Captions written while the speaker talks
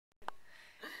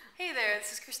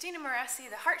This is Christina Marassi,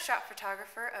 the heart shop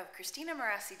photographer of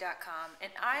ChristinaMarassi.com, and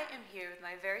I am here with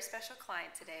my very special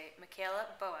client today, Michaela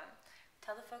Boehm.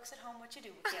 Tell the folks at home what you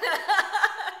do, Michaela.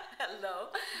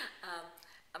 Hello.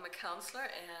 I'm a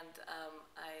counselor, and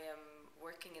I am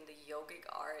working in the yogic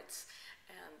arts,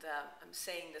 and I'm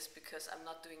saying this because I'm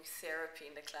not doing therapy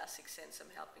in the classic sense.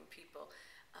 I'm helping people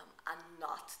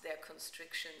unknot their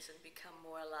constrictions and become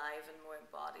more alive and more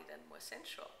embodied and more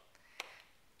sensual.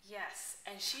 Yes,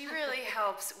 and she really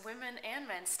helps women and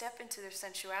men step into their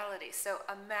sensuality. So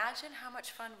imagine how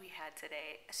much fun we had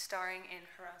today starring in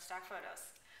her own stock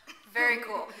photos. Very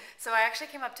cool. So I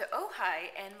actually came up to Ojai,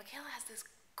 and Michaela has this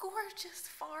gorgeous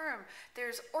farm.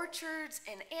 There's orchards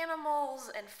and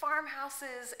animals and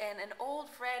farmhouses and an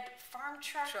old red farm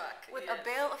truck with a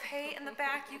bale of hay in the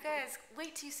back. You guys,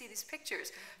 wait till you see these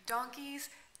pictures.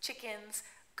 Donkeys, chickens,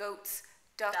 goats,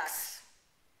 ducks,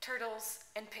 turtles,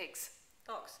 and pigs.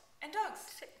 Dogs. And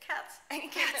dogs. Cats. And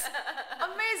cats.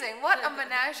 Amazing. What a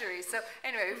menagerie. So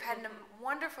anyway, we've had a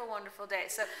wonderful, wonderful day.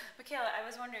 So Michaela, I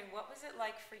was wondering, what was it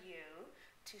like for you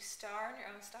to star in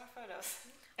your own stock photos?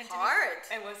 And hard.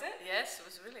 And was it? Yes, it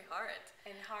was really hard.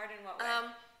 And hard in what way?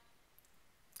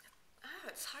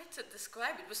 It's hard to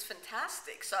describe. It was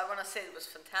fantastic. So I want to say it was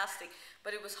fantastic,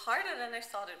 but it was harder than I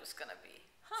thought it was going to be.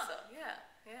 Huh. So yeah.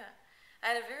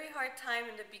 I had a very hard time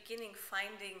in the beginning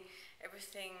finding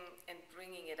everything and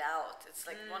bringing it out. It's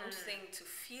like one thing to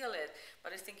feel it,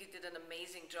 but I think you did an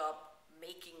amazing job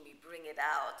making me bring it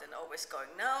out and always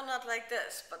going, no, not like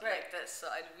this, but like this.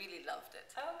 So I really loved it.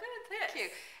 Oh, good. Thank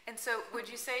you. And so would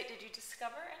you say, did you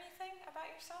discover anything about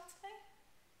yourself today?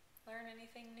 Learn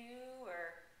anything new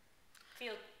or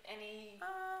feel any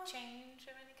change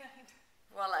of any kind?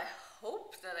 Well, I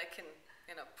hope that I can,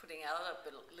 putting out a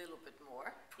little bit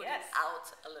more, putting out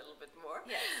a little bit more.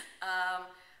 Yes.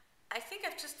 I think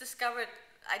I've just discovered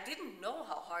I didn't know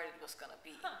how hard it was going to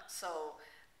be. Huh. So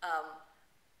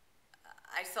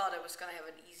I thought I was going to have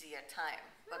an easier time,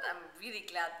 but I'm really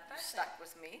glad you stuck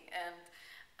with me, and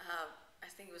I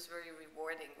think it was very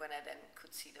rewarding when I then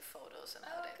could see the photos and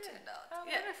how they turned out. Oh,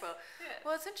 wonderful. Yeah.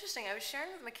 Well, it's interesting. I was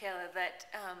sharing with Michaela that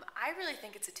I really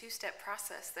think it's a two-step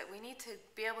process, that we need to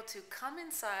be able to come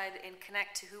inside and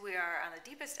connect to who we are on the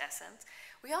deepest essence.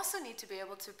 We also need to be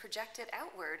able to project it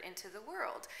outward into the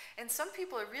world. And some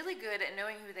people are really good at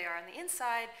knowing who they are on the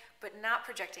inside, but not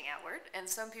projecting outward. And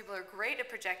some people are great at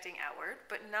projecting outward,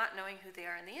 but not knowing who they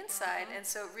are on the inside. And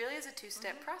so it really is a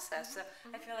two-step process. So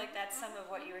I feel like that's some of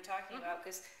what you were talking about,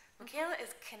 because Michaela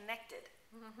is connected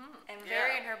and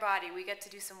very in her body. We get to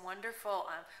do some wonderful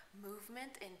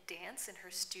movement and dance in her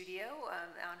studio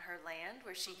on her land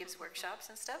where she gives workshops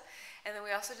and stuff. And then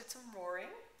we also did some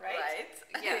roaring, right?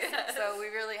 Yes. So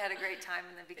we really had a great time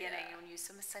in the beginning, and we used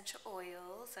some essential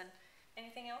oils. And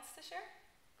anything else to share?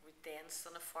 We danced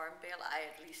on a farm bale. I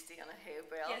at least did on a hay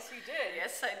bale. Yes, you did.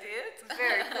 Yes, I did.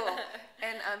 Very cool.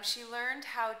 And she learned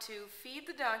how to feed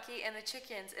the donkey and the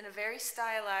chickens in a very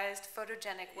stylized,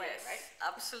 photogenic way, right?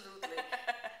 Absolutely.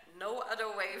 No other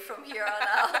way from here on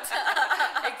out.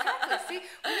 Exactly. See,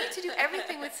 we need to do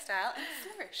everything with style and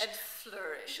flourish. And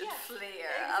flourish and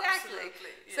flair. Exactly.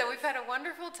 Absolutely. So we've had a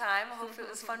wonderful time. I hope it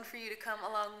was fun for you to come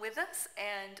along with us.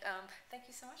 And thank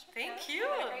you so much, Michaela. Thank you.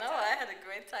 No, I had a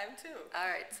great time too. All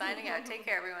right, signing out. Take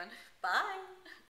care, everyone. Bye.